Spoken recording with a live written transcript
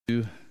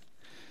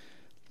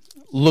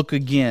Look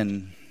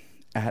again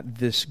at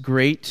this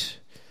great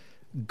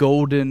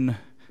golden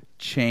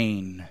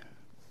chain.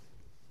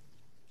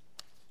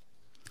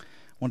 I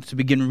want to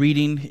begin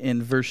reading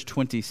in verse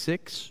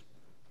 26.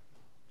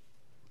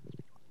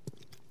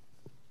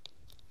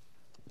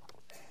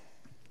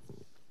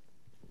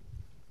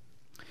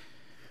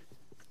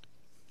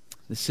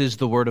 This is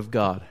the Word of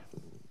God.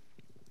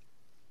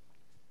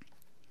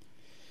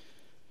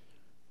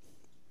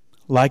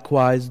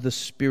 Likewise, the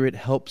Spirit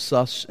helps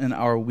us in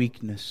our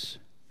weakness.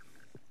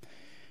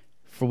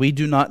 For we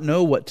do not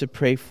know what to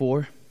pray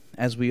for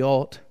as we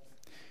ought,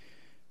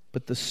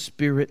 but the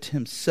Spirit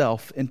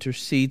Himself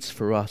intercedes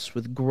for us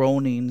with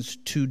groanings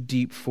too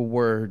deep for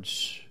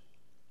words.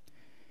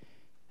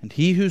 And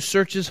He who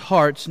searches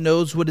hearts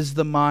knows what is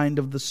the mind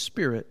of the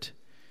Spirit,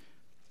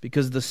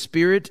 because the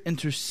Spirit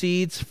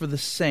intercedes for the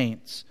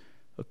saints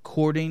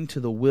according to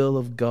the will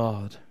of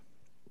God.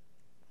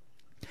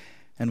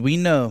 And we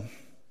know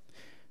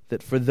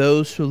that for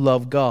those who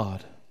love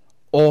God,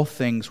 all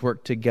things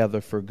work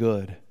together for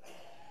good,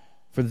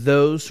 for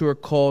those who are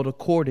called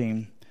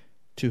according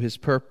to His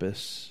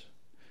purpose.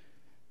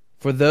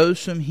 For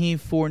those whom He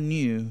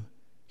foreknew,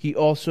 He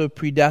also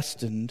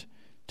predestined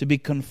to be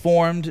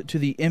conformed to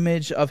the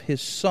image of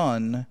His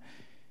Son,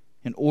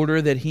 in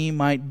order that He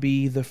might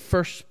be the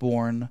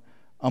firstborn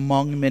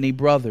among many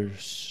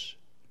brothers.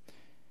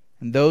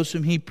 And those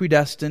whom He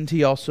predestined,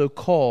 He also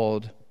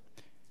called.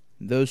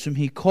 And those whom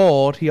He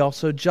called, He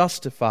also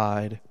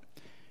justified.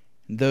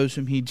 And those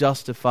whom He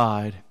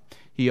justified,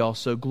 He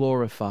also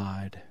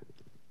glorified.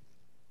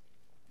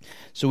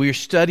 So we are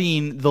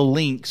studying the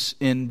links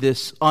in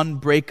this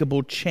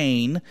unbreakable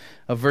chain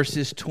of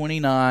verses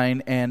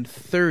 29 and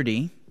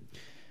 30.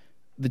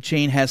 The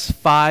chain has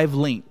 5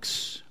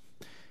 links: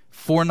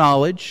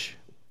 foreknowledge,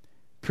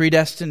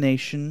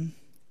 predestination,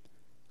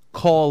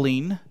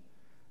 calling,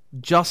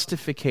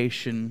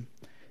 justification,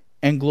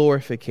 and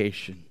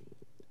glorification.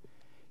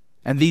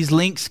 And these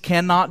links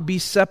cannot be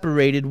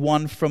separated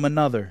one from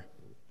another.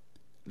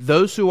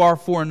 Those who are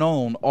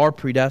foreknown are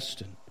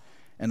predestined,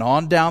 and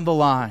on down the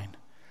line,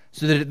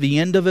 so that at the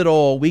end of it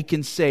all, we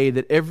can say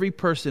that every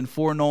person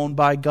foreknown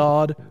by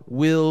God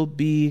will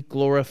be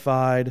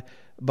glorified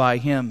by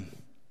Him.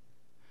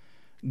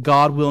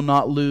 God will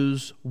not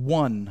lose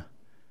one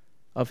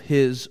of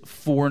His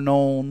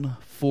foreknown,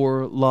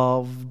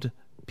 foreloved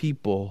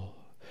people.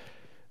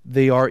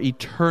 They are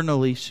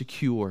eternally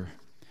secure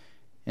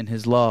in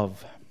His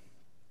love.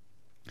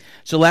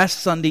 So last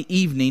Sunday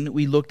evening,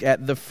 we looked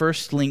at the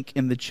first link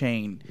in the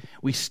chain.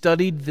 We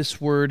studied this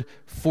word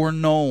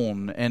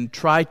foreknown and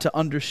tried to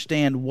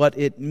understand what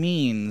it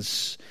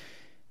means.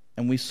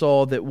 And we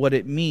saw that what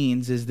it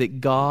means is that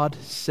God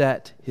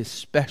set His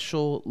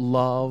special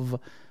love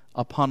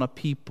upon a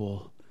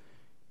people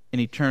in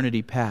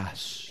eternity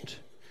past.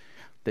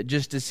 That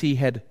just as He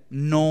had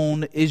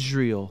known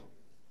Israel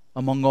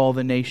among all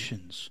the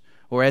nations,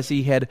 or as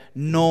He had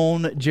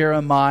known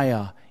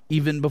Jeremiah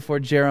even before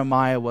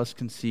Jeremiah was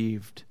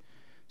conceived,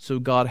 so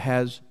God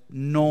has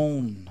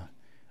known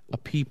a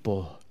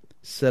people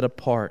set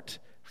apart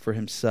for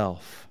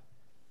Himself.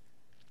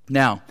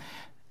 Now,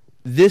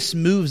 this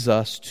moves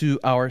us to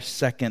our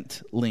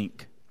second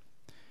link.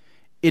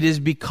 It is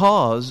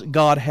because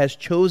God has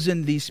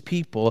chosen these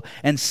people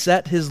and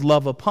set His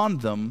love upon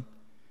them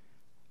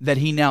that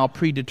He now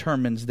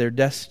predetermines their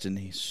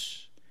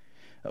destinies.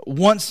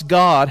 Once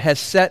God has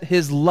set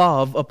His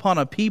love upon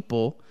a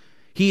people,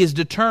 He is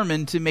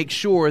determined to make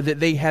sure that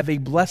they have a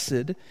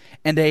blessed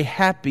and a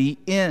happy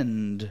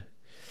end.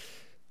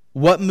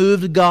 What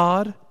moved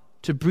God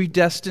to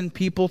predestine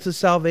people to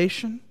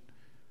salvation?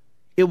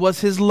 It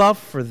was His love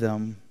for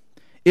them.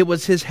 It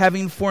was His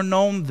having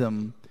foreknown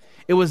them.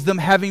 It was them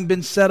having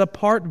been set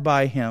apart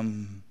by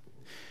Him.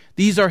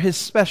 These are His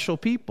special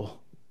people.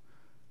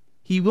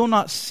 He will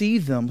not see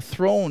them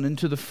thrown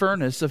into the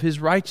furnace of His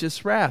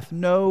righteous wrath.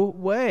 No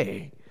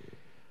way.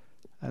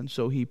 And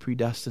so He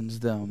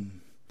predestines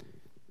them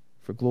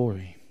for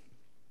glory.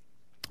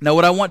 Now,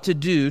 what I want to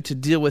do to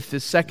deal with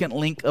this second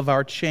link of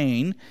our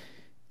chain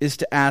is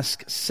to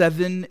ask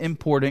 7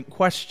 important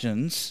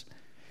questions.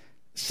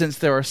 Since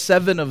there are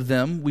 7 of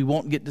them, we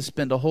won't get to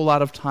spend a whole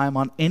lot of time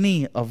on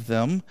any of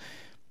them,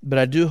 but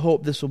I do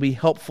hope this will be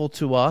helpful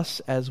to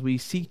us as we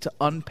seek to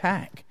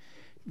unpack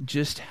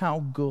just how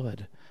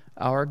good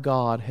our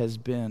God has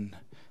been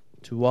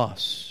to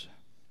us.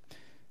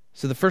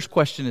 So the first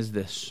question is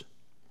this: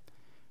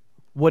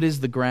 what is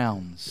the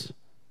grounds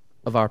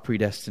of our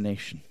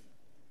predestination?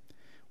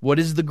 What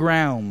is the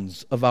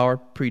grounds of our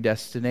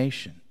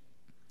predestination?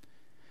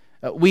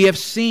 We have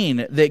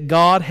seen that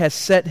God has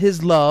set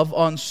His love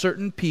on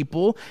certain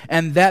people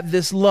and that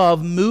this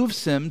love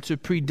moves Him to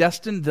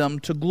predestine them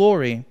to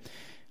glory.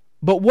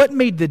 But what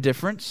made the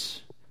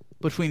difference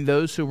between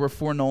those who were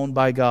foreknown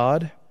by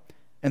God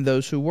and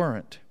those who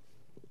weren't?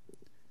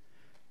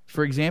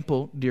 For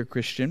example, dear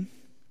Christian,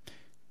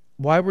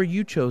 why were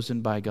you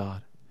chosen by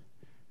God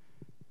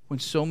when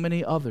so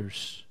many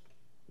others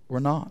were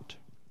not?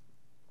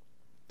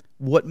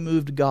 What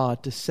moved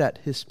God to set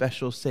His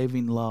special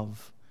saving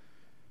love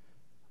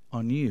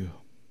on you.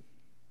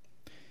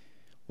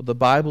 Well, the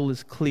Bible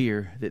is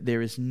clear that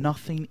there is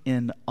nothing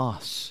in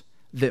us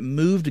that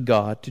moved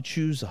God to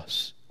choose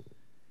us.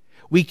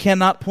 We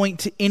cannot point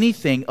to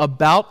anything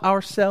about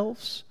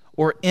ourselves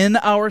or in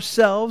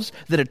ourselves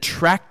that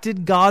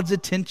attracted God's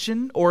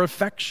attention or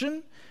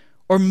affection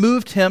or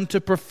moved Him to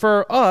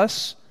prefer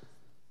us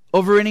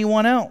over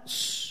anyone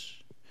else.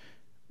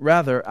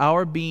 Rather,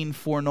 our being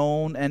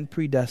foreknown and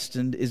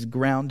predestined is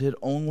grounded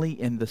only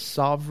in the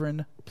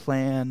sovereign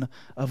plan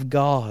of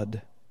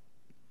God.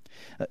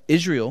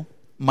 Israel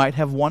might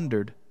have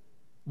wondered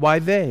why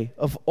they,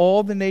 of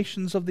all the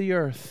nations of the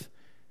earth,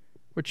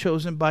 were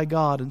chosen by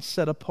God and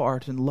set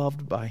apart and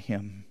loved by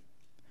Him.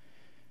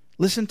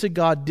 Listen to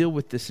God deal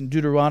with this in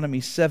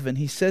Deuteronomy 7.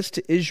 He says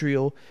to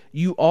Israel,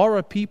 "You are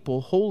a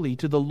people holy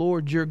to the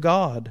Lord your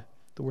God."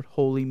 The word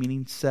holy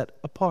meaning set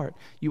apart.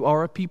 You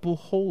are a people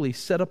holy,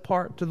 set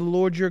apart to the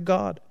Lord your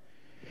God.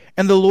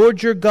 And the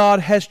Lord your God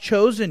has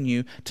chosen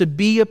you to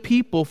be a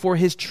people for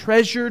His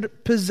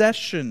treasured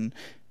possession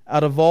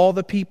out of all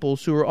the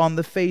peoples who are on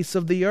the face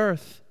of the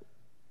earth.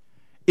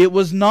 It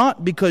was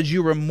not because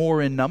you were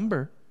more in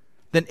number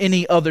than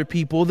any other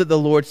people that the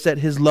Lord set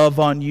His love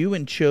on you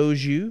and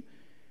chose you,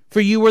 for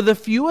you were the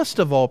fewest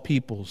of all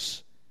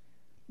peoples.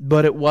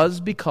 But it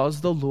was because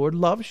the Lord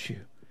loves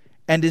you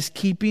and is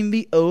keeping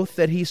the oath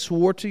that He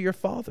swore to your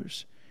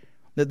fathers,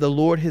 that the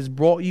Lord has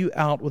brought you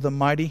out with a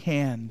mighty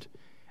hand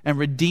and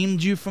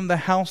redeemed you from the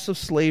house of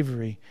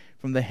slavery,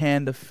 from the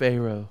hand of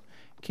Pharaoh,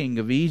 king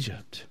of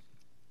Egypt.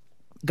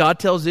 God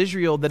tells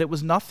Israel that it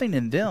was nothing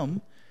in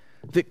them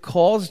that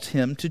caused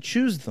Him to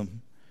choose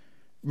them.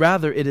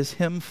 Rather, it is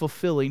Him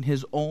fulfilling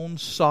His own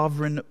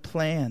sovereign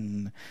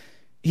plan.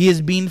 He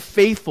is being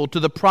faithful to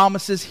the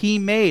promises He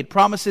made,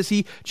 promises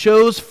He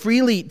chose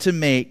freely to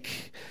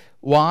make.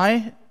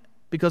 Why?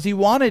 Because He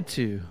wanted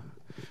to,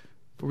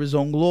 for His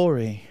own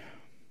glory.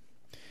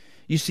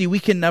 You see, we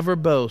can never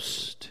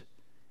boast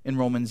in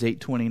Romans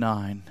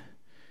 8:29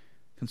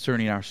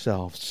 concerning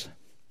ourselves.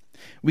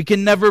 We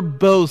can never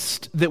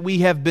boast that we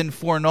have been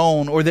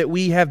foreknown or that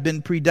we have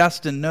been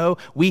predestined. No,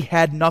 we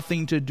had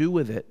nothing to do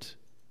with it.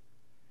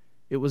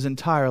 It was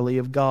entirely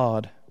of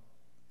God.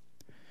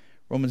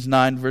 Romans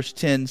 9 verse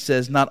 10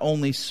 says, "Not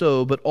only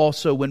so, but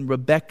also when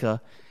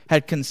Rebekah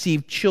had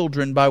conceived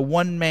children by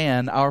one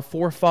man, our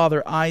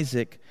forefather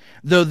Isaac,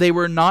 though they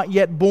were not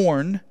yet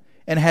born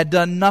and had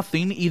done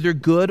nothing, either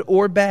good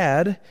or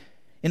bad,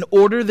 in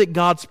order that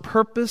God's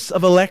purpose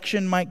of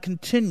election might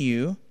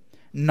continue,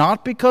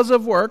 not because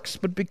of works,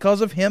 but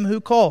because of Him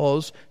who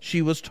calls,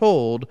 she was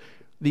told,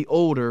 the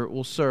older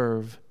will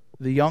serve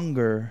the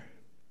younger."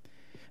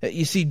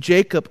 You see,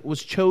 Jacob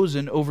was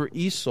chosen over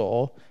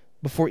Esau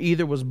before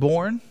either was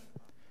born,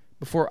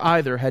 before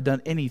either had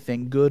done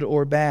anything good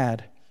or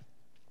bad.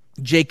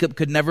 Jacob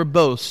could never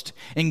boast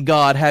in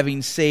God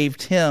having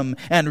saved him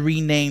and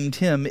renamed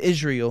him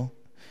Israel.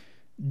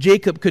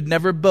 Jacob could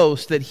never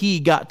boast that he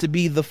got to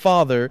be the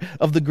father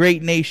of the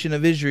great nation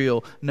of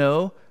Israel.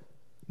 No,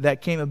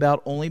 that came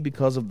about only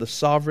because of the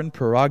sovereign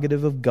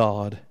prerogative of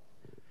God.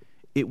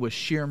 It was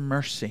sheer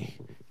mercy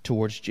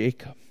towards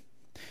Jacob.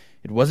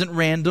 It wasn't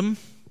random.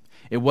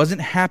 It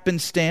wasn't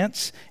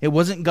happenstance. It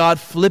wasn't God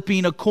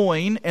flipping a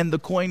coin and the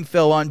coin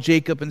fell on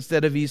Jacob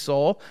instead of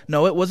Esau.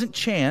 No, it wasn't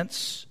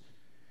chance.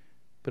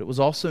 But it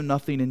was also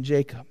nothing in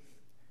Jacob.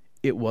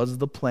 It was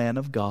the plan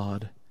of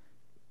God,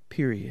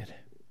 period.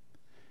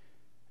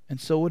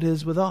 And so it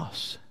is with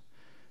us,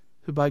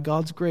 who by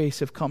God's grace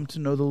have come to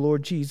know the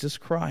Lord Jesus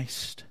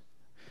Christ.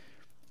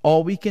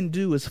 All we can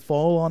do is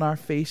fall on our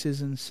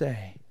faces and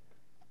say,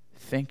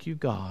 "Thank you,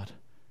 God,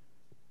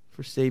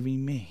 for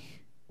saving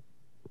me."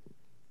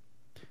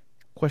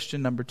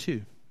 Question number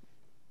 2.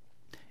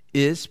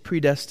 Is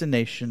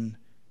predestination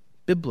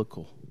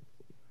biblical?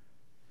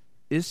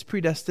 Is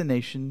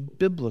predestination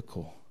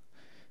biblical?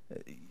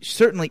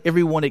 Certainly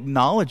everyone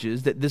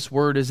acknowledges that this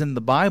word is in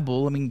the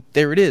Bible. I mean,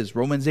 there it is,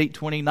 Romans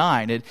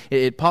 8:29.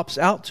 It pops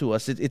out to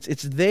us.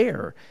 It's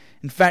there.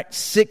 In fact,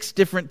 6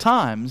 different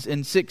times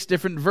in 6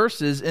 different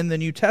verses in the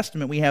New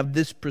Testament we have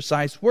this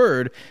precise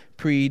word,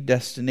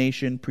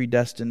 predestination,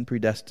 predestined,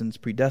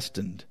 predestines,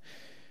 predestined.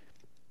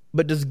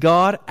 But does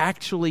God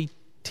actually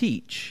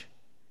teach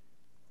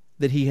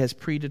that He has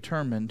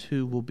predetermined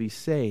who will be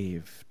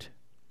saved?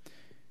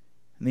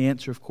 And the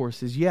answer, of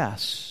course, is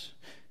yes,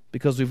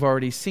 because we've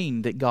already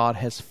seen that God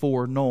has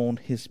foreknown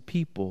His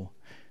people,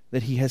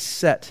 that He has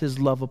set His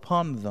love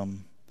upon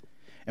them.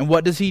 And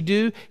what does He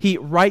do? He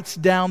writes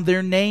down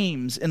their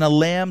names in a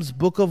Lamb's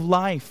book of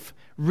life,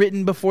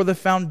 written before the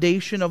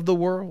foundation of the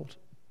world.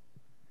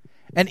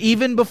 And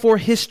even before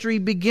history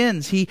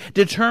begins, He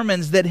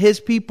determines that His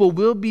people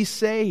will be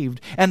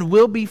saved and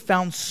will be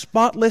found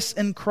spotless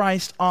in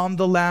Christ on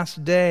the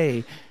last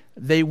day.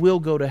 They will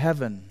go to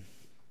heaven.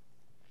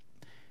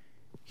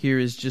 Here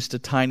is just a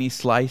tiny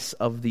slice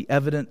of the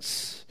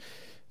evidence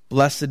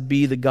Blessed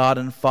be the God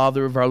and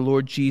Father of our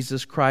Lord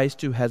Jesus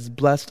Christ, who has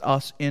blessed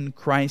us in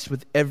Christ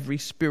with every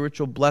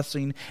spiritual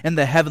blessing in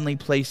the heavenly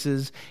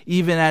places,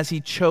 even as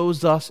He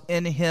chose us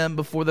in Him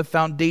before the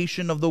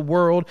foundation of the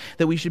world,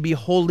 that we should be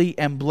holy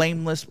and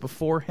blameless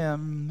before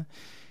Him.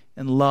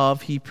 In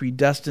love, He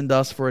predestined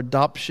us for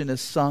adoption as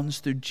sons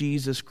through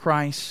Jesus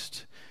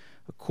Christ,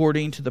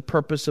 according to the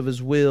purpose of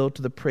His will,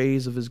 to the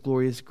praise of His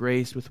glorious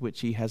grace with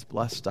which He has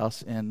blessed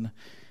us in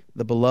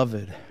the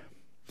Beloved.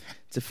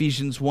 It's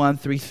Ephesians 1,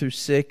 3 through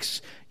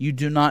 6. You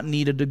do not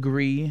need a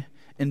degree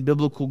in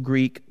biblical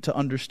Greek to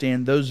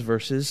understand those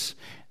verses.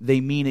 They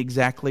mean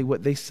exactly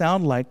what they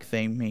sound like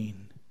they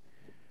mean.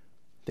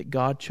 That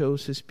God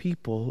chose His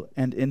people,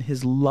 and in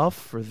His love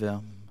for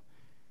them,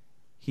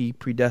 He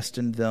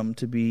predestined them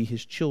to be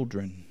His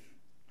children.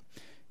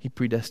 He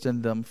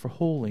predestined them for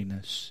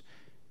holiness.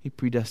 He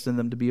predestined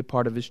them to be a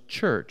part of His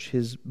church,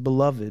 His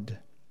beloved.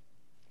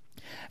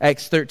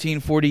 Acts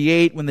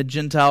 13:48, when the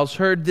Gentiles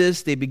heard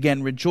this, they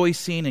began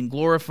rejoicing and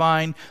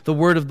glorifying the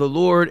word of the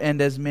Lord,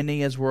 and as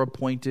many as were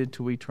appointed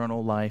to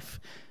eternal life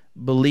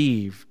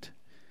believed.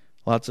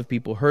 Lots of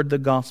people heard the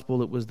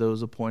gospel. It was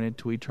those appointed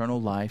to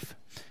eternal life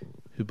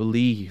who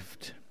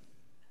believed.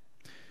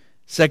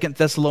 2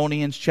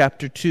 Thessalonians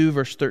chapter 2,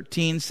 verse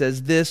 13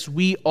 says this: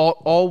 we ought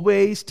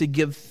always to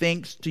give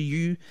thanks to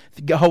you,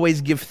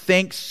 always give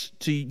thanks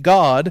to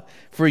God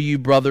for you,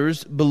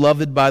 brothers,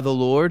 beloved by the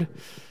Lord,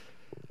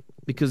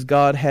 because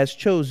God has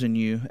chosen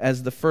you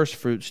as the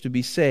firstfruits to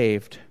be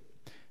saved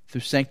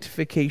through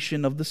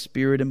sanctification of the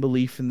Spirit and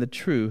belief in the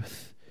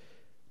truth.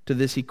 To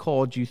this He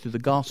called you through the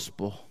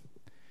gospel,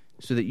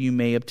 so that you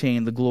may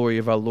obtain the glory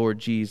of our Lord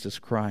Jesus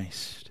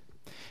Christ.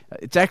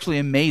 It's actually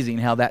amazing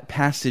how that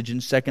passage in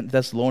 2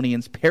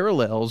 Thessalonians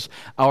parallels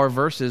our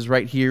verses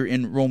right here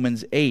in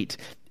Romans 8.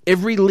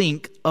 Every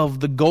link of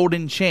the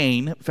golden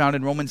chain found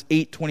in Romans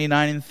 8,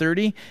 29 and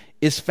 30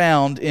 is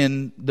found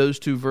in those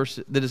two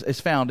verses, that is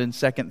found in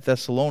 2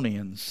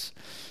 Thessalonians.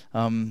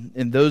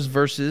 In those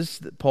verses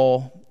that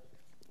Paul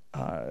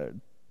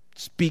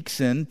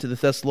speaks in to the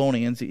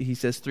Thessalonians, he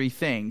says three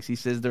things. He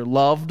says they're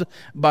loved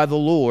by the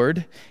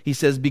Lord. He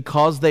says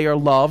because they are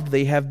loved,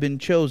 they have been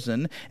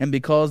chosen. And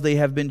because they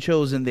have been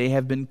chosen, they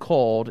have been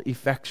called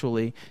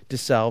effectually to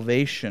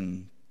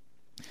salvation.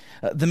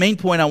 The main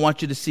point I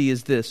want you to see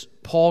is this.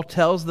 Paul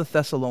tells the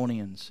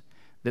Thessalonians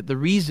that the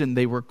reason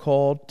they were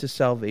called to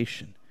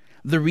salvation,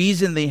 the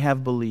reason they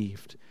have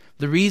believed,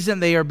 the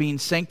reason they are being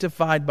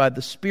sanctified by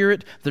the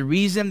Spirit, the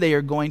reason they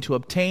are going to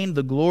obtain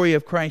the glory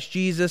of Christ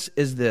Jesus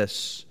is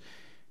this: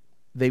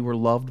 they were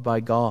loved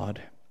by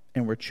God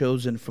and were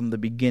chosen from the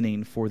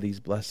beginning for these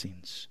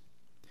blessings.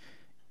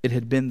 It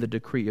had been the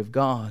decree of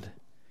God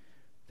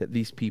that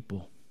these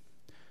people,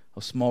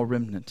 a small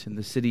remnant in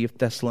the city of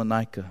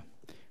Thessalonica,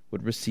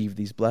 would receive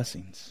these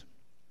blessings.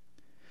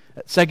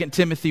 2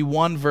 Timothy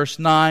 1 verse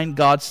 9,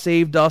 God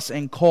saved us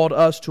and called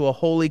us to a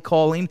holy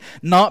calling,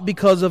 not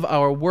because of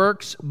our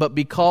works, but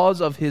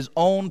because of His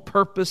own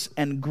purpose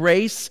and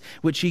grace,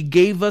 which He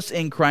gave us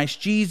in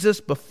Christ Jesus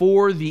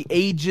before the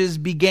ages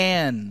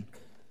began.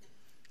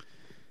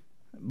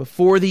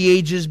 Before the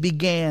ages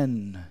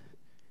began,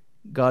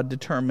 God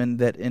determined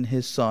that in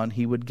His Son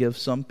He would give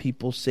some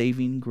people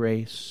saving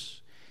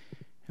grace.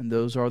 And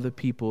those are the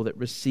people that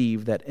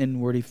receive that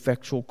inward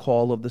effectual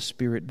call of the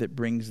Spirit that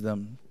brings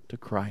them to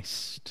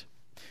Christ.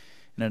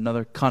 In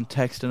another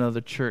context,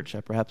 another church,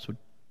 I perhaps would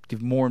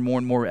give more and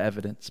more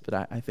evidence, but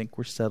I think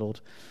we're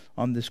settled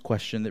on this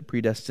question that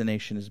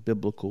predestination is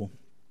biblical.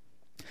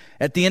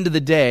 At the end of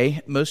the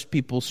day, most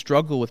people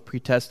struggle with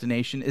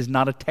predestination is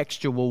not a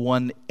textual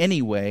one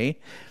anyway.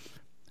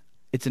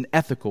 It's an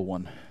ethical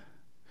one.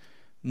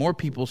 More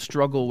people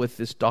struggle with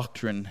this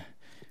doctrine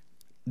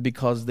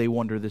because they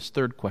wonder this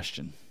third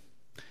question.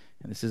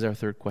 And this is our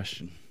third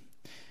question.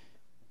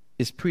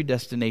 Is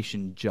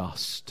predestination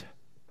just?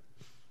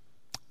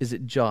 Is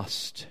it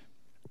just?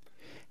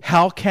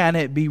 How can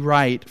it be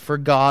right for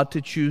God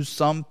to choose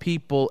some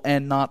people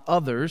and not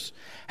others?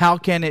 How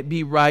can it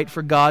be right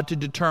for God to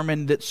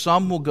determine that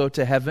some will go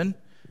to heaven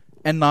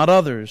and not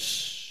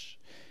others?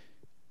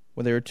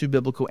 Well, there are two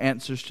biblical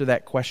answers to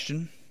that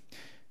question.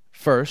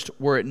 First,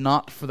 were it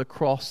not for the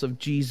cross of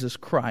Jesus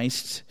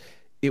Christ,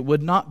 it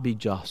would not be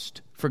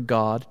just for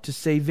God to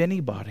save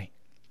anybody.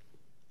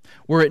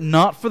 Were it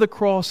not for the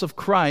cross of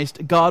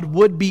Christ, God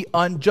would be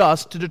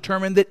unjust to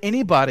determine that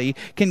anybody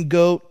can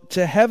go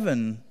to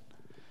heaven.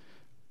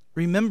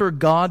 Remember,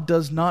 God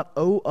does not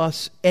owe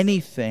us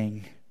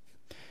anything.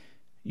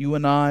 You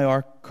and I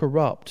are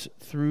corrupt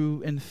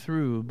through and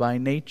through by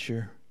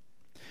nature.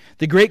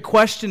 The great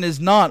question is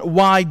not,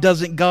 why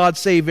doesn't God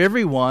save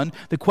everyone?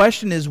 The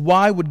question is,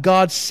 why would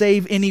God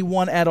save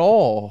anyone at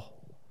all?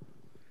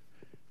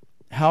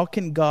 How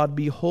can God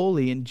be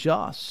holy and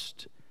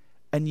just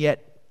and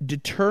yet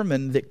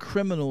determine that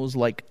criminals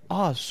like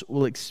us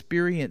will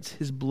experience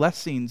His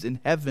blessings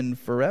in heaven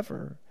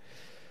forever?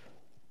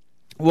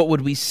 What would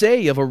we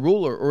say of a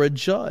ruler or a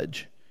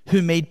judge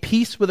who made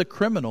peace with a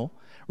criminal,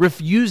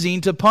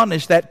 refusing to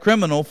punish that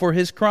criminal for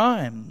his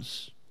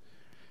crimes?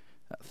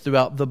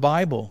 Throughout the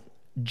Bible,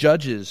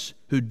 Judges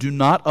who do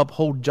not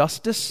uphold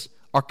justice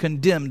are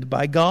condemned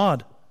by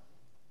God.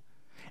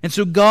 And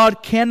so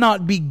God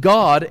cannot be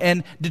God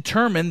and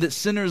determine that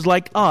sinners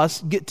like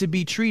us get to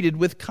be treated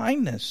with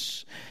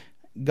kindness.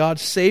 God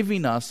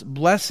saving us,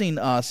 blessing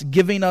us,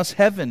 giving us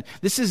heaven.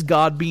 This is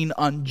God being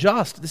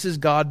unjust. This is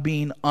God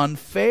being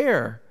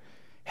unfair.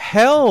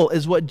 Hell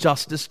is what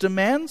justice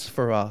demands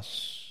for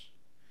us.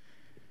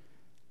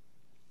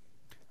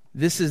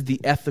 This is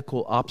the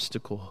ethical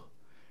obstacle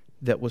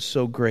that was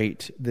so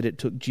great that it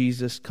took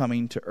Jesus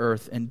coming to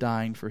earth and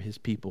dying for his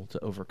people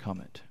to overcome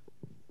it.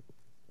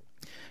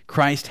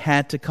 Christ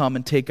had to come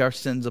and take our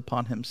sins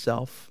upon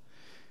himself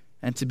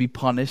and to be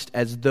punished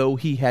as though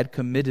he had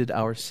committed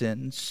our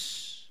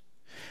sins.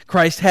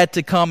 Christ had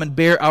to come and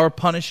bear our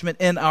punishment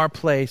in our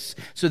place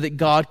so that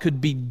God could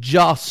be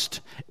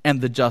just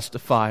and the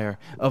justifier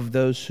of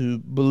those who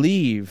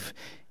believe.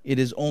 It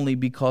is only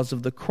because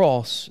of the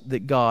cross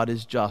that God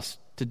is just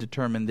to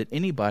determine that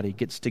anybody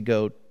gets to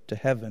go to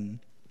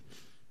heaven.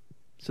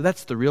 So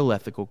that's the real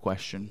ethical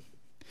question.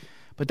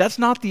 But that's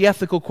not the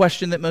ethical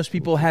question that most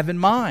people have in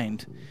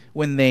mind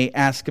when they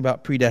ask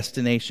about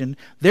predestination.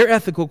 Their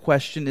ethical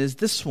question is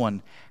this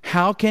one: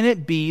 how can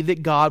it be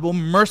that God will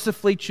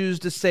mercifully choose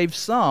to save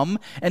some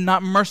and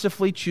not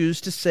mercifully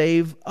choose to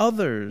save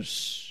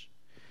others?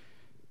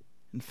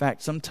 In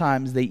fact,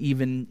 sometimes they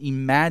even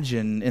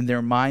imagine in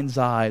their mind's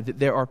eye that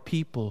there are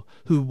people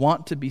who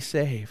want to be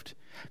saved,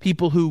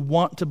 people who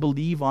want to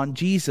believe on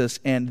Jesus,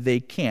 and they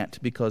can't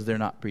because they're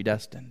not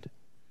predestined.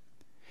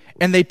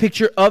 And they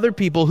picture other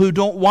people who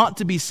don't want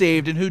to be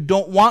saved and who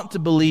don't want to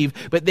believe,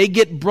 but they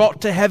get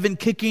brought to heaven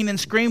kicking and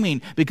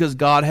screaming because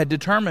God had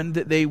determined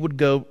that they would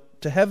go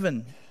to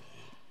heaven.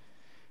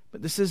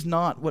 But this is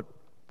not what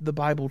the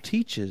Bible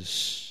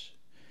teaches.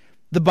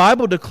 The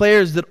Bible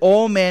declares that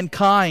all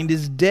mankind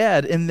is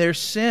dead in their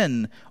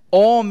sin.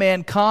 All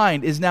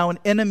mankind is now an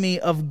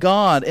enemy of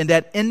God and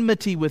at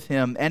enmity with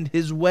him and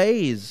his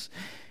ways.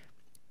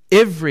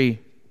 Every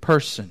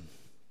person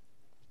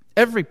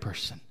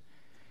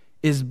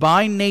is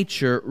by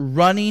nature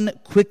running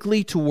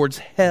quickly towards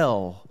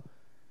hell,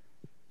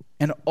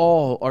 and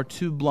all are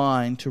too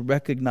blind to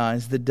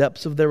recognize the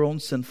depths of their own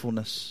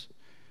sinfulness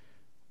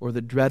or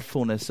the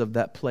dreadfulness of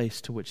that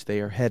place to which they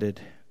are headed.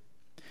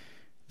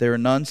 There are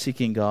none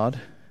seeking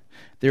God.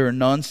 There are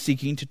none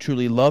seeking to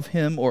truly love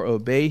him or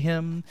obey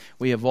him.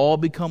 We have all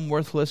become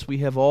worthless. We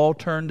have all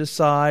turned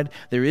aside.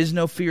 There is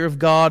no fear of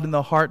God in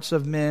the hearts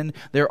of men.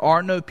 There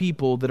are no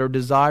people that are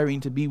desiring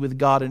to be with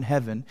God in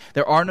heaven.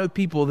 There are no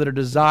people that are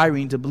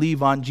desiring to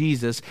believe on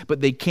Jesus, but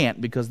they can't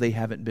because they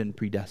haven't been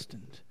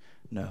predestined.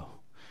 No.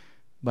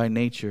 By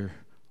nature,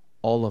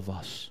 all of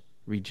us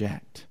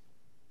reject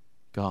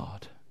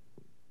God.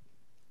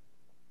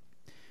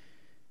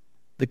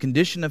 The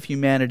condition of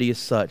humanity is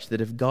such that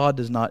if God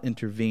does not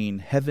intervene,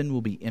 heaven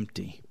will be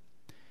empty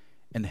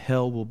and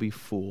hell will be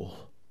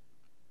full.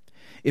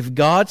 If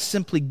God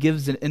simply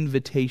gives an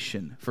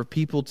invitation for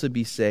people to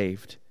be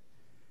saved,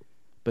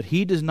 but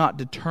he does not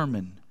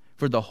determine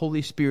for the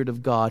Holy Spirit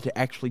of God to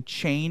actually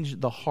change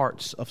the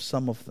hearts of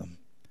some of them,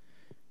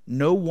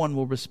 no one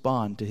will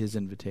respond to his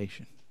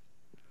invitation.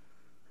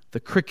 The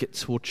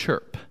crickets will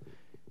chirp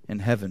in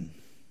heaven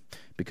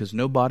because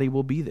nobody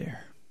will be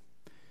there.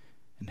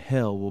 And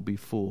hell will be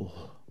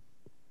full.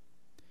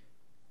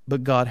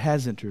 But God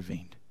has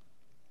intervened.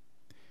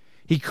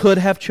 He could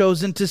have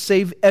chosen to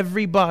save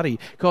everybody,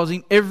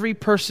 causing every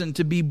person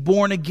to be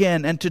born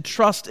again and to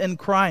trust in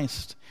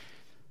Christ.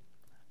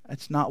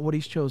 That's not what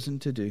he's chosen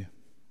to do.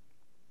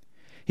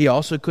 He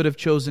also could have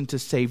chosen to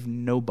save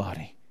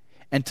nobody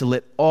and to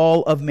let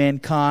all of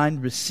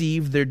mankind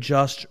receive their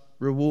just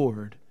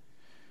reward.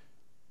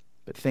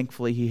 But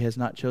thankfully, he has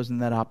not chosen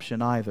that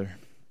option either.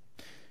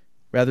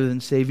 Rather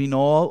than saving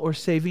all or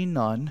saving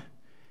none,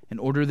 in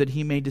order that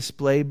he may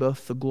display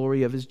both the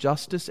glory of his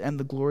justice and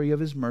the glory of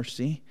his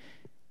mercy,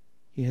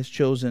 he has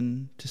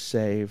chosen to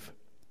save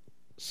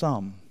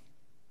some.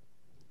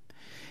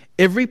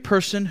 Every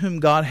person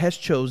whom God has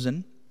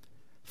chosen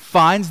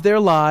finds their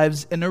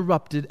lives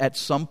interrupted at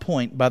some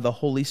point by the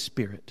Holy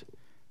Spirit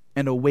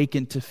and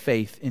awakened to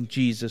faith in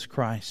Jesus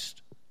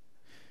Christ.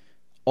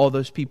 All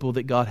those people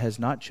that God has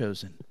not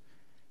chosen,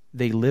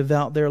 they live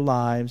out their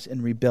lives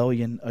in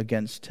rebellion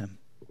against him.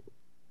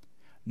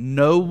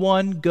 No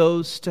one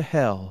goes to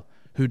hell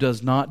who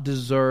does not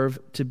deserve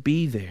to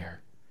be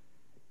there.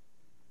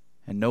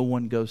 And no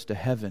one goes to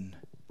heaven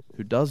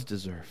who does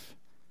deserve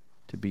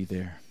to be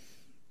there.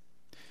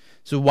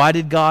 So why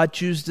did God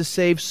choose to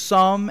save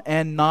some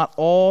and not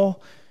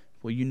all?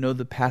 Well, you know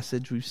the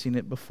passage. We've seen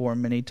it before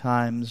many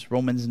times.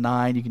 Romans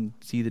 9. You can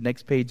see the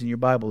next page in your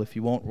Bible if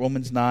you want.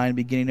 Romans 9,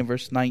 beginning of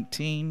verse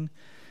 19.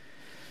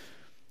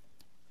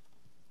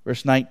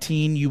 Verse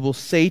 19, you will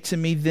say to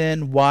me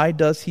then, why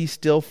does he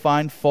still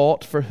find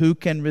fault? For who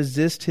can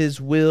resist his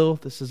will?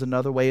 This is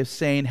another way of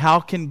saying, how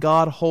can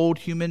God hold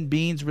human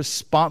beings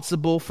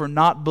responsible for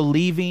not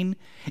believing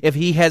if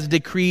he has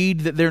decreed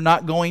that they're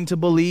not going to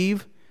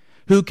believe?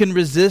 Who can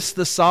resist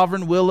the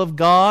sovereign will of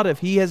God? If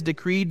He has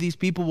decreed these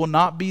people will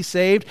not be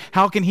saved,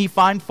 how can He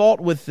find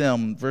fault with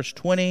them? Verse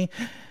 20,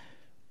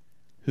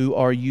 who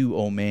are you,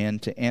 O man,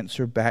 to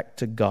answer back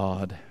to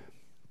God?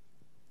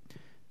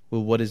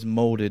 Will what is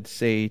molded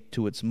say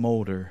to its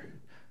molder,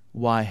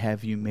 why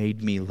have you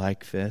made me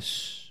like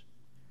this?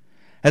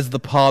 Has the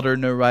potter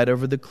no right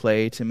over the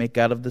clay to make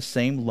out of the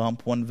same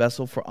lump one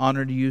vessel for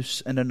honored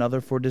use and another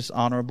for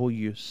dishonorable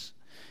use?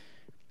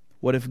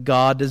 What if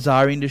God,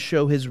 desiring to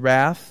show His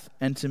wrath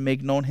and to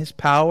make known His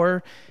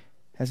power,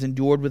 has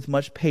endured with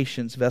much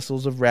patience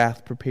vessels of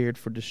wrath prepared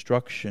for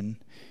destruction,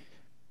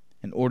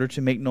 in order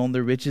to make known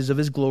the riches of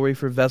His glory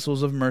for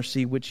vessels of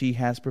mercy, which He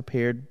has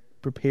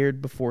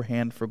prepared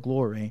beforehand for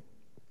glory?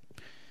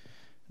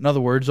 In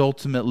other words,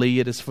 ultimately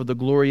it is for the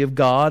glory of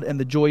God and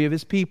the joy of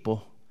His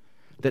people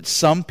that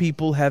some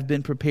people have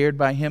been prepared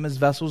by Him as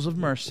vessels of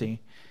mercy,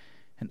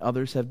 and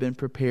others have been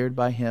prepared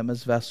by Him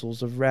as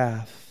vessels of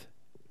wrath.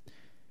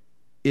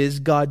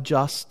 Is God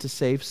just to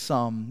save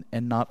some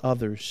and not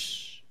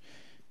others?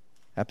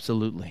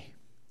 Absolutely.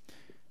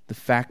 The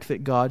fact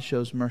that God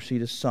shows mercy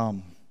to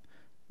some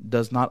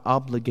does not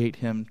obligate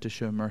Him to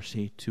show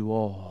mercy to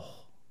all.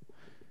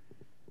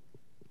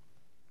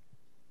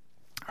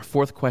 Our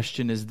fourth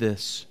question is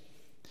this: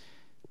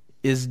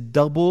 is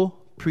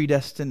double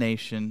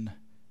predestination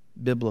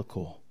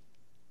biblical?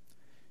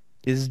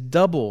 Is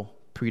double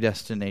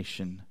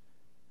predestination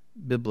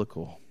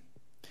biblical?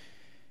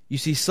 You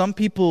see, some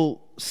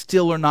people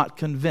still are not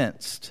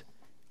convinced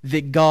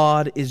that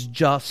God is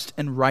just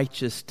and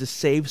righteous to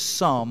save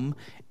some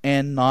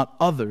and not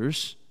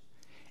others.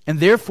 And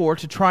therefore,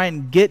 to try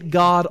and get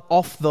God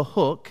off the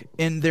hook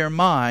in their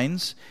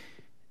minds,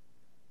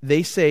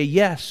 they say,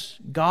 yes,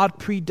 God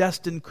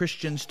predestined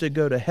Christians to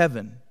go to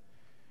heaven,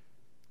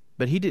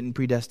 but He didn't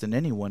predestine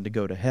anyone to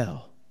go to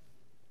hell.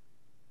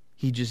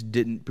 He just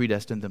didn't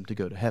predestine them to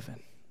go to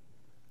heaven.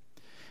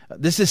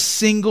 This is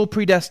single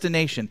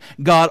predestination.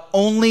 God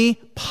only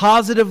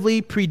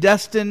positively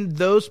predestined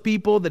those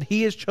people that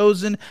He has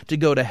chosen to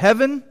go to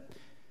heaven,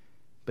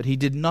 but He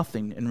did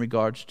nothing in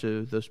regards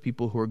to those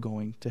people who are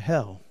going to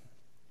hell.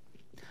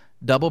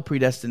 Double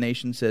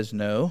predestination says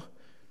no.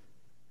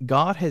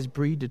 God has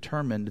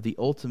predetermined the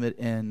ultimate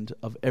end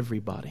of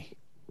everybody.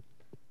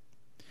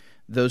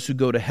 Those who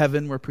go to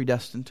heaven were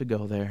predestined to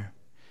go there,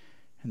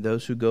 and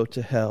those who go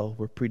to hell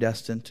were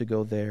predestined to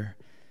go there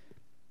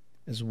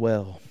as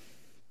well.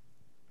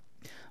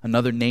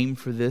 Another name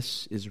for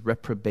this is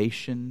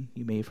reprobation.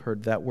 You may have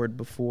heard that word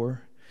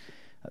before.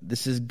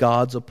 This is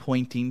God's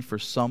appointing for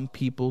some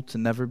people to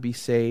never be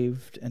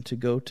saved and to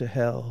go to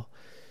hell.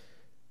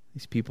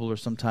 These people are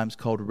sometimes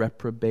called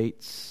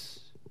reprobates.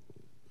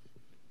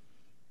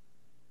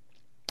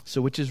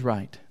 So which is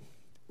right?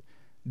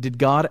 Did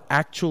God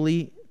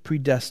actually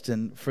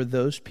predestine for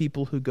those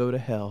people who go to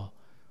hell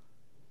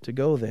to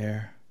go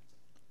there?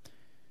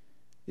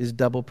 Is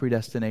double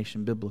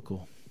predestination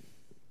biblical?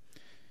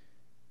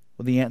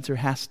 Well, the answer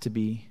has to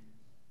be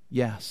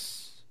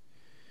yes.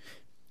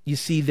 You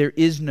see, there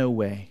is no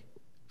way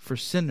for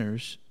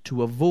sinners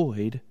to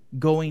avoid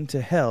going to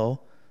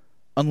hell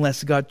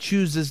unless God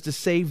chooses to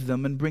save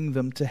them and bring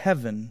them to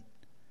heaven.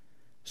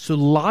 So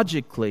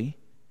logically,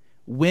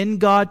 when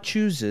God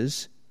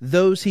chooses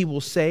those He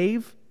will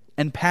save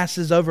and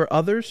passes over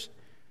others,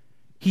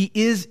 He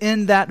is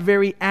in that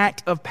very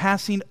act of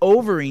passing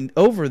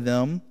over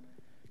them,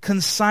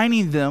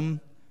 consigning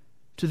them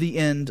to the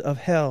end of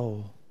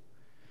hell.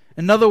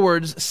 In other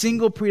words,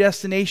 single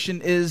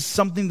predestination is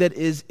something that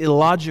is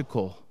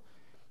illogical.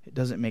 It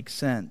doesn't make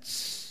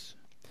sense.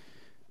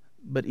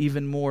 But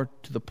even more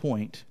to the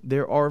point,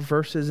 there are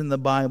verses in the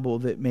Bible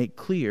that make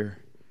clear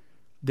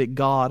that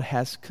God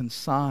has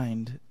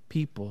consigned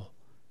people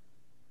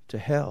to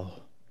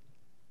hell.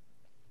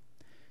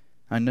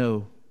 I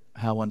know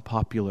how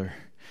unpopular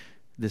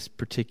this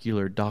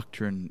particular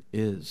doctrine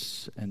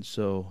is, and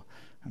so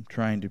I'm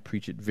trying to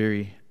preach it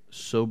very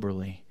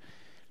soberly.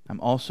 I'm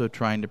also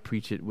trying to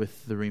preach it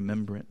with the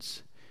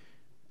remembrance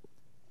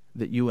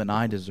that you and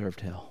I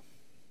deserved hell,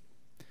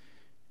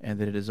 and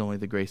that it is only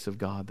the grace of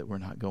God that we're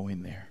not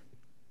going there.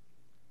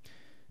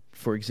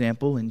 For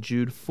example, in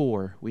Jude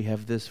 4, we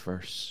have this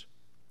verse: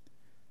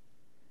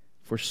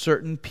 for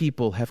certain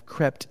people have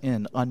crept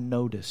in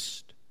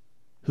unnoticed,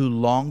 who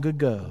long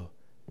ago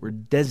were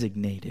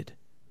designated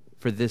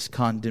for this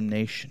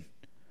condemnation.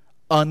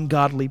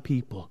 Ungodly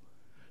people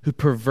who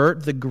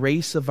pervert the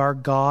grace of our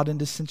God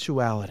into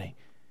sensuality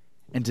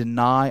and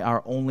deny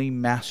our only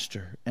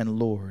Master and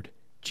Lord,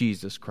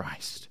 Jesus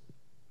Christ.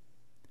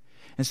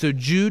 And so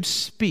Jude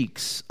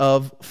speaks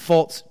of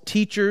false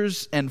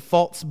teachers and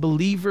false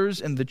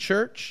believers in the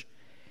church,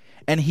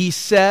 and he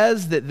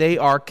says that they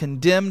are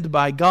condemned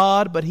by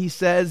God, but he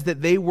says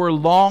that they were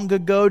long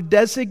ago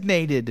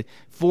designated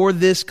for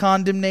this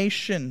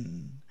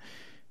condemnation.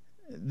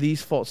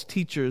 These false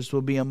teachers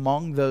will be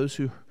among those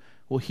who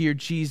will hear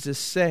Jesus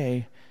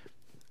say,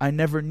 "I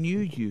never knew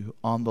you,"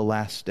 on the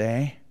last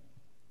day.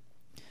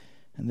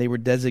 And they were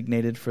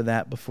designated for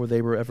that before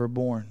they were ever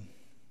born.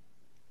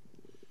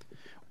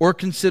 Or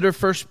consider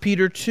 1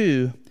 Peter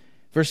 2,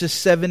 Verses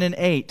 7 and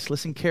 8,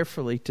 listen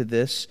carefully to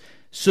this.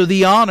 So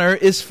the honor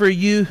is for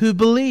you who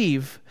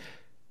believe,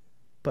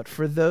 but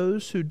for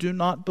those who do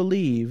not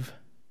believe,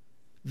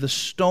 the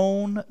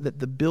stone that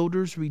the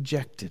builders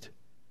rejected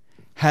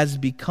has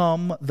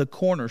become the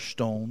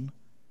cornerstone,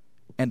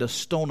 and a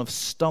stone of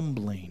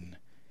stumbling,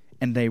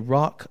 and a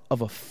rock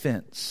of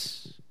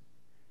offense.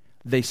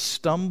 They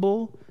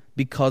stumble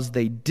because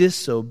they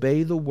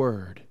disobey the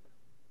word,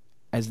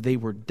 as they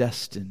were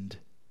destined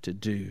to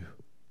do.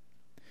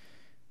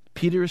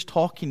 Peter is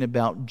talking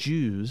about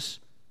Jews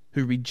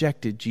who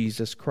rejected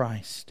Jesus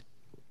Christ.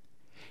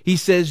 He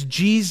says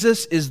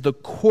Jesus is the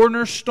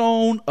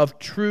cornerstone of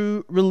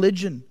true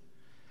religion,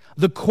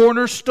 the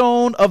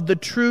cornerstone of the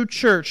true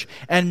church,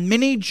 and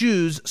many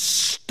Jews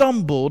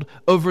stumbled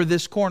over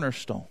this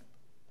cornerstone.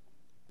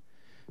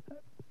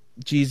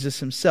 Jesus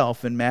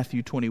himself in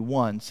Matthew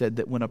 21 said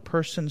that when a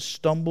person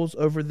stumbles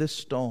over this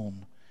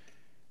stone,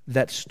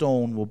 that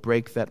stone will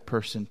break that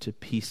person to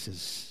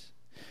pieces.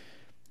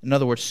 In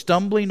other words,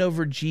 stumbling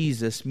over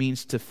Jesus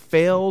means to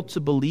fail to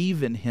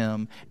believe in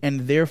him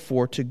and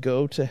therefore to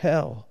go to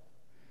hell.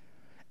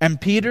 And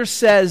Peter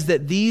says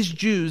that these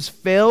Jews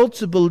failed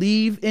to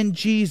believe in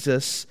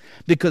Jesus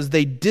because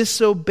they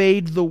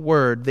disobeyed the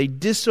word. They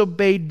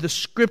disobeyed the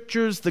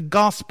scriptures, the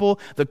gospel,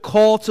 the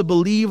call to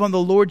believe on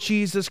the Lord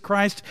Jesus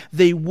Christ.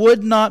 They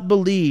would not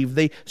believe.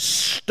 They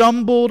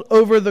stumbled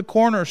over the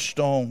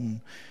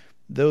cornerstone.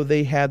 Though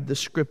they had the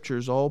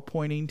scriptures all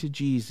pointing to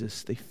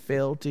Jesus, they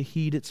failed to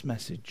heed its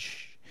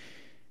message.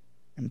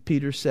 And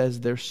Peter says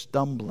their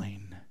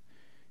stumbling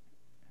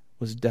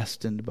was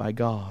destined by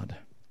God.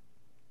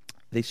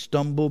 They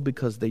stumble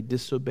because they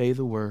disobey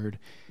the word,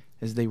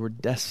 as they were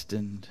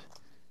destined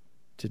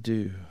to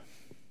do.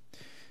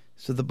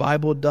 So the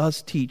Bible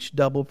does teach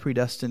double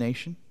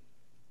predestination.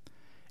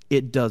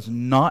 It does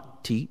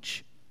not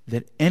teach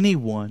that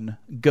anyone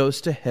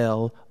goes to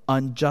hell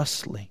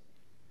unjustly.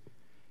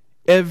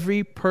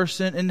 Every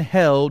person in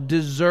hell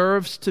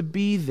deserves to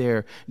be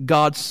there.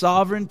 God's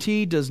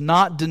sovereignty does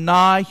not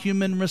deny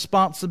human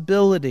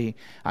responsibility.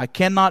 I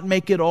cannot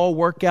make it all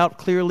work out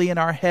clearly in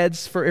our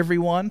heads for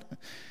everyone.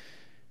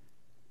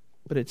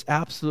 But it's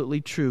absolutely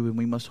true, and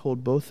we must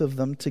hold both of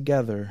them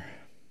together.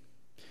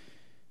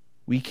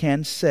 We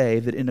can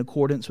say that in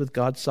accordance with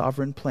God's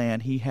sovereign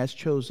plan, He has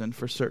chosen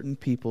for certain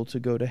people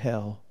to go to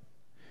hell.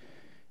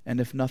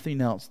 And if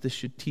nothing else, this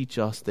should teach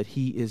us that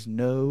He is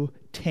no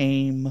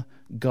tame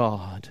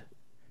God,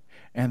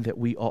 and that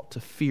we ought to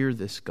fear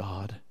this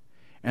God,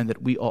 and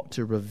that we ought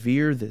to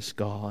revere this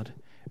God,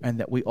 and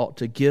that we ought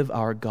to give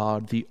our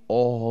God the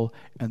awe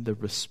and the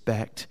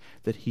respect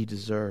that He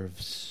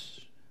deserves.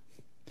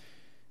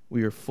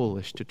 We are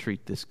foolish to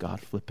treat this God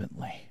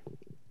flippantly.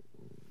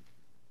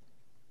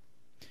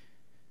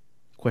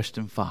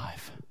 Question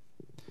 5.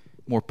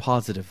 More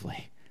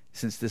positively,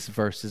 since this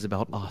verse is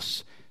about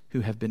us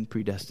who have been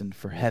predestined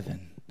for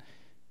heaven.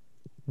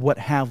 What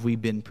have we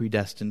been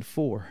predestined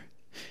for?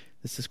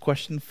 This is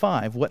question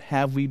 5. What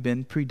have we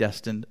been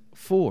predestined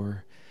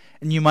for?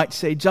 And you might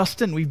say,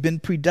 Justin, we've been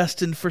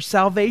predestined for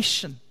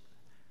salvation.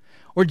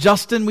 Or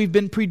Justin, we've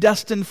been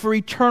predestined for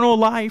eternal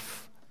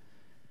life.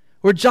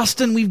 Or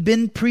Justin, we've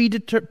been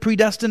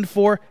predestined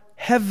for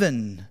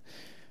heaven.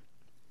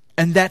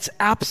 And that's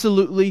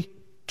absolutely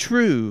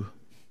true.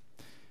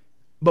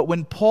 But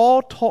when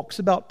Paul talks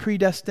about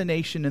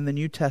predestination in the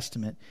New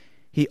Testament,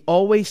 he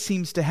always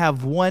seems to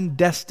have one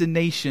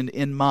destination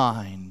in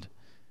mind: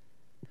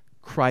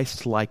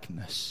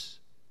 Christ-likeness.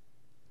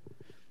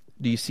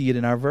 Do you see it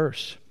in our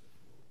verse?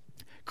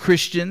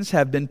 Christians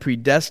have been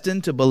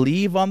predestined to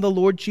believe on the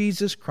Lord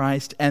Jesus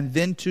Christ and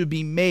then to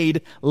be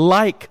made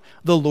like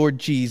the Lord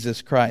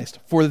Jesus Christ.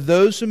 For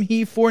those whom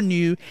He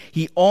foreknew,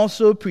 He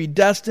also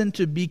predestined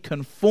to be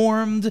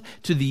conformed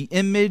to the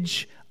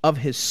image of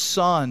His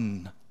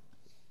Son.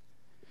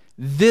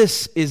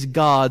 This is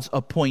God's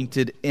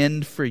appointed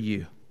end for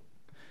you.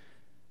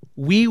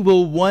 We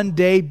will one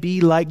day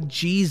be like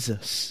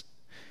Jesus.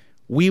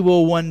 We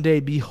will one day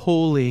be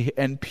holy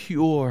and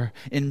pure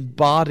in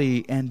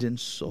body and in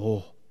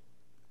soul.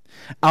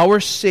 Our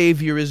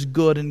Savior is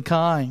good and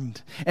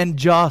kind and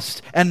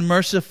just and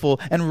merciful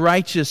and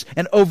righteous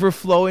and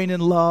overflowing in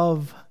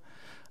love.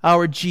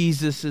 Our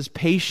Jesus is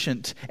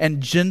patient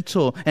and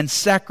gentle and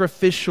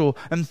sacrificial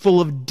and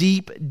full of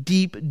deep,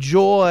 deep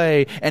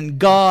joy. And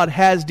God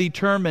has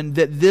determined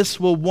that this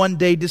will one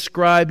day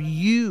describe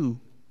you.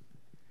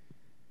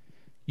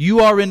 You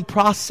are in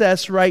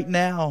process right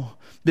now.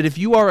 But if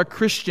you are a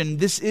Christian,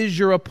 this is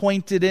your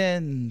appointed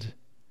end.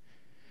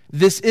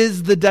 This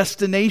is the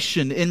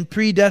destination in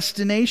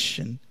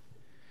predestination.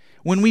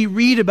 When we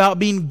read about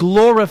being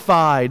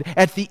glorified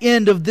at the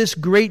end of this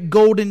great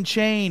golden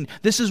chain,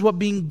 this is what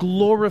being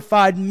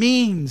glorified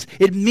means.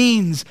 It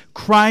means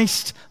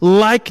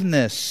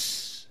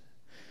Christ-likeness.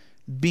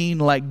 Being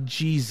like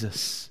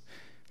Jesus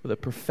with a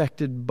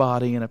perfected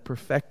body and a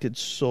perfected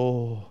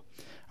soul.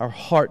 Our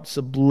hearts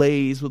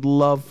ablaze with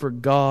love for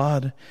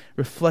God,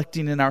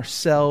 reflecting in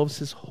ourselves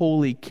His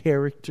holy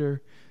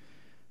character,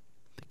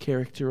 the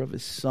character of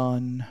His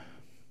Son.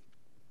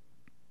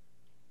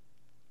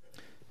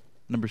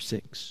 Number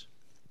six.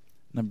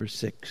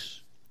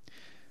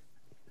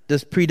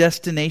 Does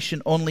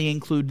predestination only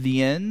include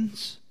the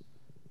ends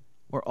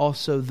or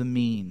also the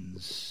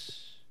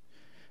means?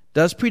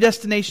 Does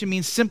predestination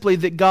mean simply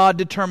that God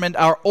determined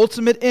our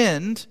ultimate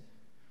end,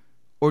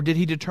 or did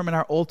He determine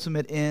our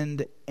ultimate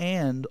end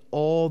and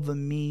all the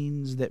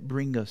means that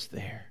bring us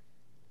there?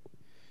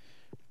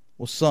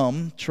 Well,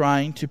 some,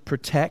 trying to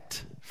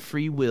protect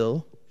free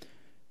will,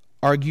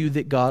 argue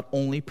that God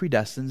only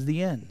predestines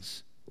the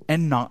ends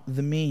and not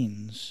the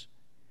means.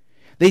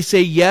 They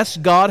say, yes,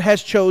 God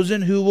has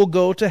chosen who will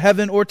go to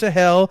heaven or to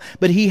hell,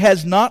 but He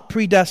has not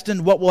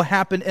predestined what will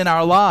happen in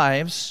our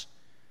lives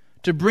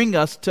to bring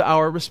us to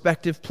our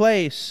respective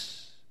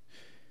place.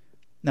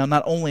 Now,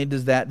 not only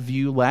does that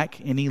view lack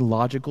any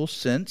logical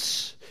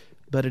sense,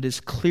 but it is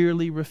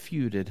clearly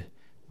refuted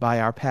by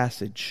our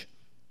passage.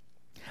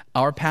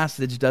 Our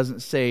passage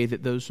doesn't say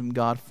that those whom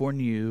God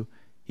foreknew,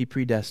 He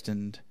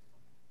predestined,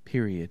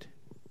 period.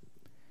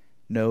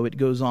 No, it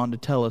goes on to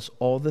tell us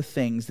all the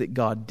things that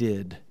God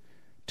did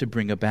to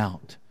bring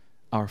about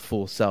our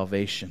full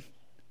salvation.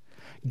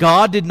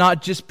 God did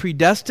not just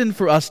predestine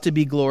for us to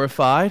be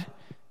glorified.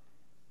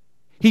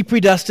 He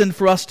predestined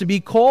for us to be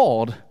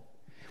called,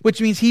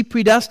 which means He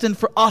predestined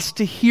for us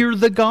to hear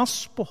the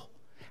gospel,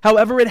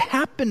 however it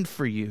happened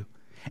for you,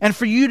 and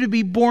for you to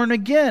be born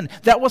again.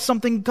 That was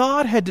something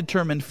God had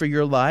determined for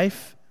your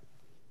life.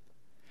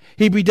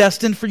 He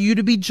predestined for you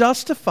to be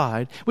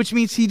justified, which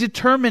means He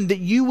determined that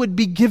you would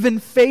be given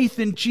faith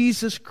in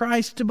Jesus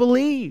Christ to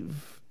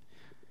believe.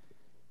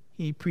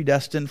 He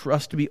predestined for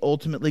us to be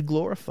ultimately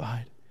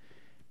glorified,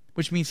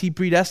 which means He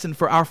predestined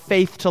for our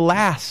faith to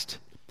last.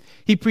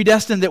 He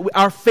predestined that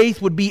our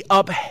faith would be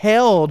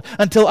upheld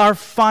until our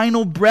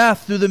final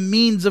breath through the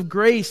means of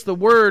grace, the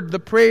Word, the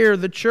prayer,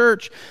 the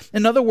church.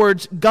 In other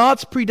words,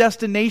 God's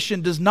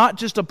predestination does not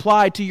just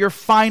apply to your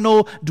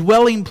final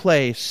dwelling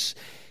place.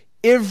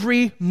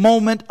 Every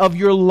moment of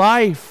your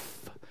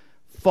life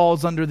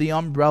falls under the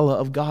umbrella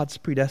of God's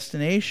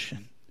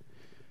predestination.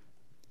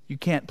 You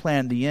can't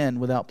plan the end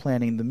without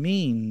planning the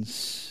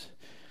means.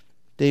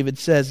 David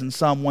says in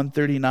Psalm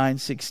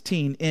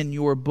 139:16, "In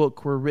your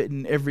book were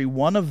written every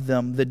one of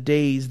them, the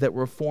days that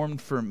were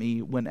formed for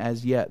me, when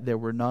as yet there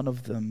were none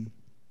of them."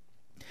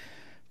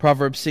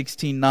 Proverbs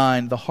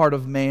 16:9, "The heart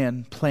of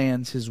man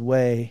plans his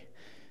way,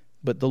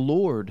 but the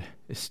Lord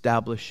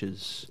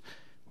establishes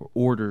or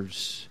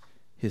orders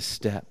his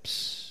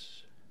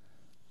steps."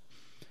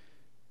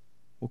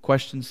 Well,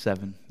 question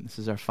 7. This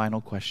is our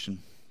final question.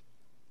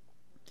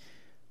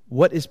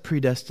 What is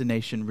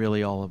predestination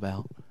really all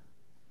about?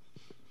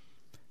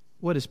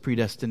 What is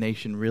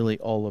predestination really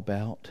all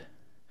about?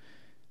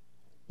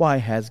 Why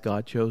has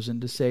God chosen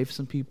to save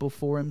some people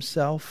for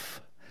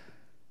Himself?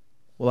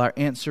 Well, our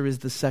answer is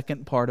the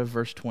second part of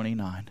verse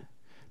 29.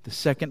 The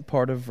second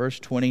part of verse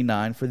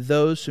 29. "For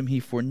those whom He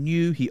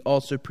foreknew, He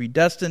also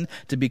predestined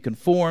to be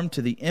conformed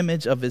to the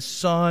image of His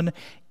Son,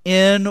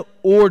 in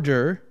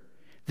order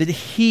that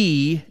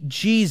He,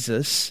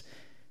 Jesus,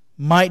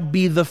 might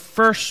be the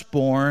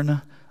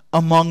firstborn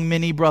among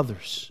many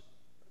brothers."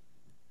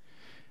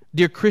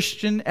 Dear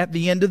Christian, at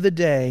the end of the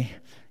day,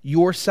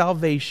 your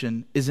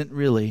salvation isn't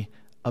really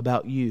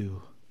about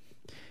you.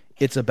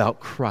 It's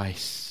about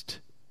Christ.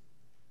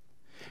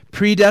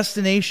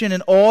 Predestination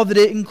and all that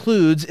it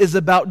includes is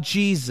about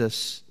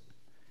Jesus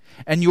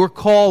and your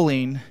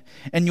calling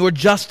and your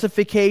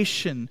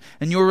justification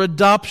and your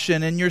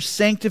adoption and your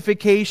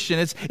sanctification.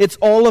 It's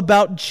all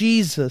about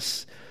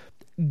Jesus.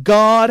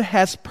 God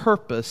has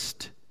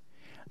purposed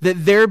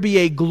that there be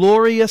a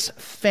glorious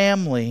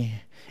family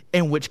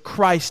in which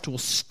Christ will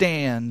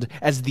stand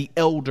as the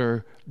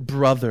elder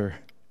brother.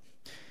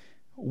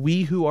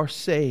 We who are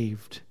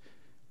saved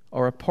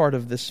are a part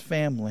of this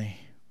family.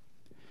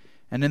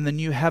 And in the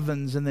new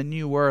heavens and the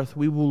new earth,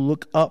 we will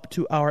look up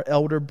to our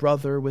elder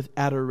brother with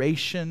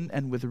adoration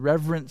and with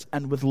reverence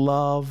and with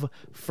love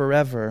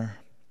forever.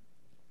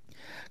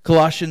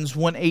 Colossians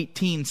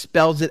 1:18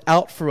 spells it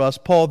out for us.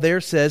 Paul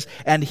there says,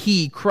 "And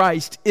He,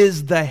 Christ,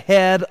 is the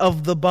head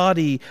of the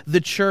body,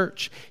 the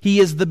church. He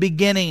is the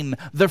beginning,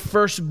 the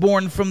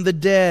firstborn from the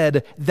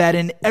dead, that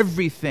in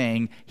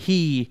everything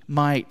He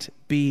might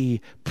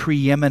be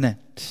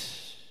preeminent."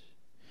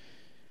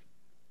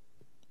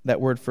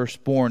 That word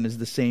firstborn is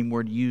the same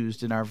word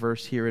used in our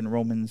verse here in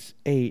Romans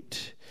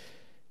 8.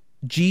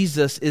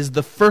 Jesus is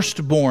the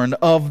firstborn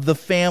of the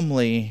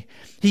family.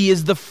 He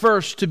is the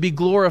first to be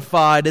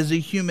glorified as a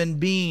human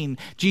being.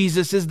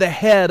 Jesus is the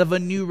head of a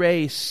new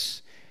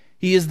race.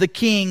 He is the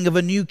king of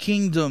a new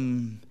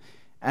kingdom.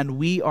 And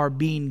we are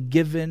being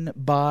given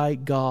by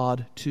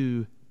God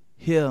to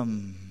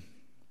Him.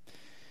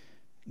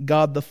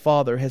 God the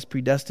Father has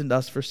predestined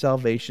us for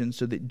salvation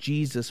so that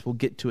Jesus will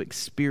get to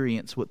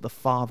experience what the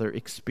Father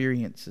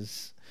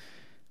experiences.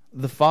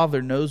 The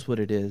Father knows what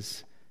it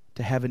is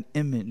to have an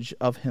image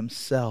of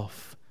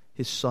Himself,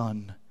 His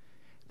Son,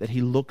 that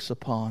He looks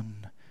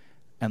upon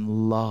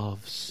and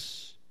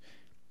loves.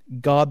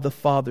 God the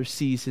Father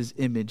sees His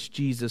image,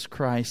 Jesus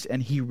Christ,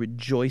 and He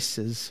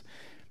rejoices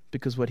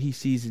because what He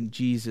sees in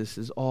Jesus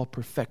is all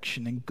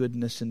perfection and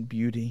goodness and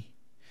beauty.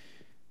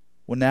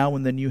 Well, now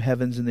in the new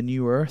heavens and the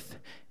new earth,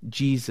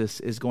 Jesus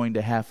is going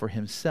to have for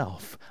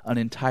himself an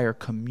entire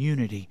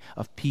community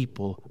of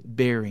people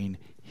bearing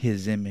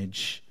his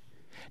image.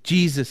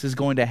 Jesus is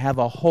going to have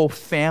a whole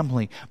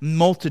family,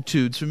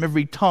 multitudes from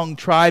every tongue,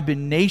 tribe,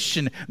 and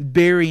nation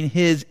bearing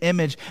his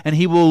image. And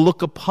he will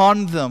look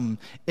upon them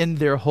in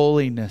their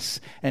holiness.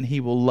 And he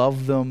will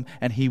love them.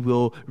 And he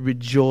will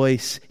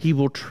rejoice. He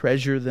will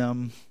treasure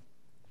them.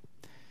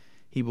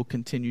 He will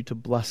continue to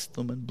bless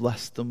them and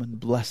bless them and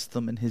bless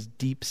them in his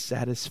deep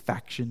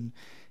satisfaction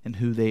in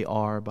who they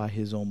are by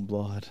his own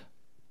blood.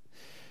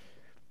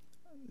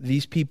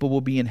 These people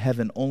will be in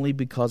heaven only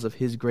because of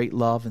his great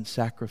love and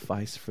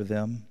sacrifice for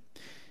them.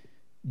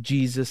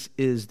 Jesus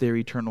is their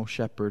eternal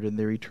shepherd and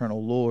their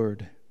eternal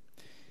Lord.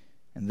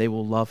 And they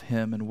will love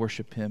him and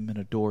worship him and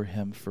adore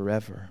him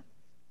forever.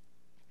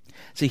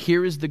 See,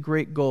 here is the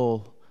great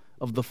goal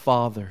of the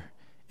Father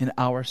in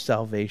our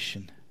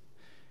salvation.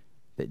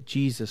 That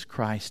Jesus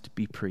Christ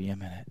be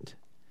preeminent.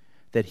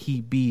 That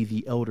he be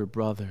the elder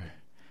brother.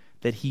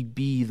 That he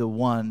be the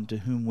one to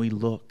whom we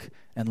look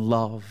and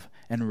love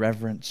and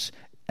reverence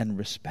and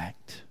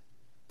respect.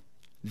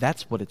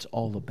 That's what it's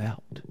all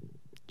about,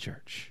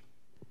 church.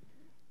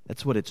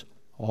 That's what it's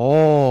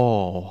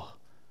all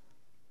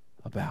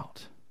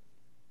about.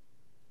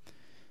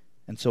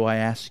 And so I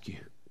ask you,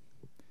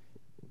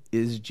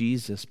 is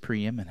Jesus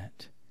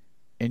preeminent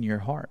in your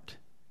heart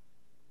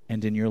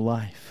and in your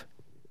life?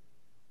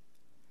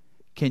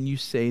 Can you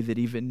say that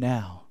even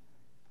now,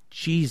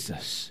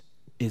 Jesus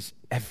is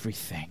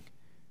everything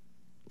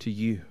to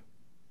you?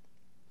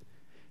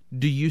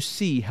 Do you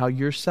see how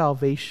your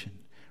salvation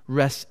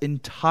rests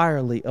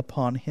entirely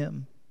upon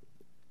him?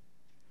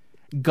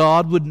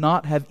 God would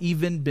not have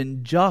even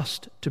been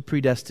just to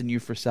predestine you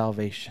for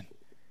salvation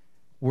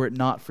were it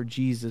not for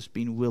Jesus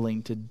being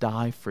willing to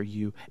die for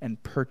you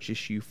and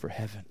purchase you for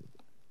heaven.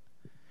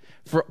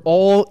 For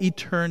all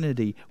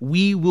eternity,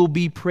 we will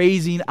be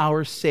praising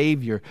our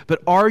Savior.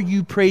 But are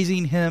you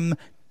praising him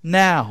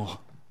now?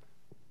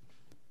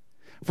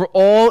 For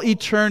all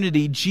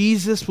eternity,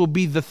 Jesus will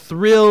be the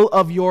thrill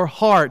of your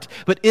heart.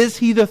 But is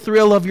he the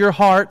thrill of your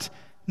heart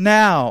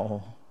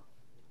now?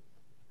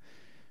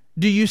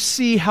 Do you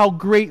see how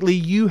greatly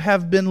you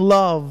have been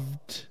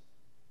loved?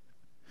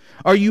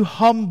 Are you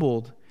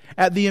humbled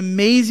at the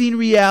amazing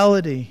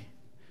reality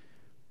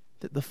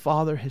that the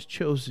Father has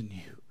chosen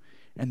you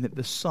and that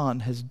the Son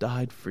has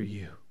died for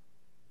you?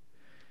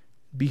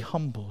 Be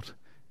humbled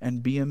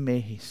and be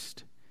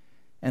amazed.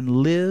 And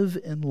live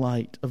in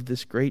light of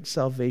this great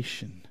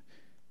salvation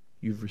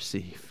you've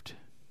received.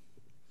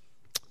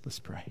 Let's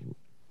pray.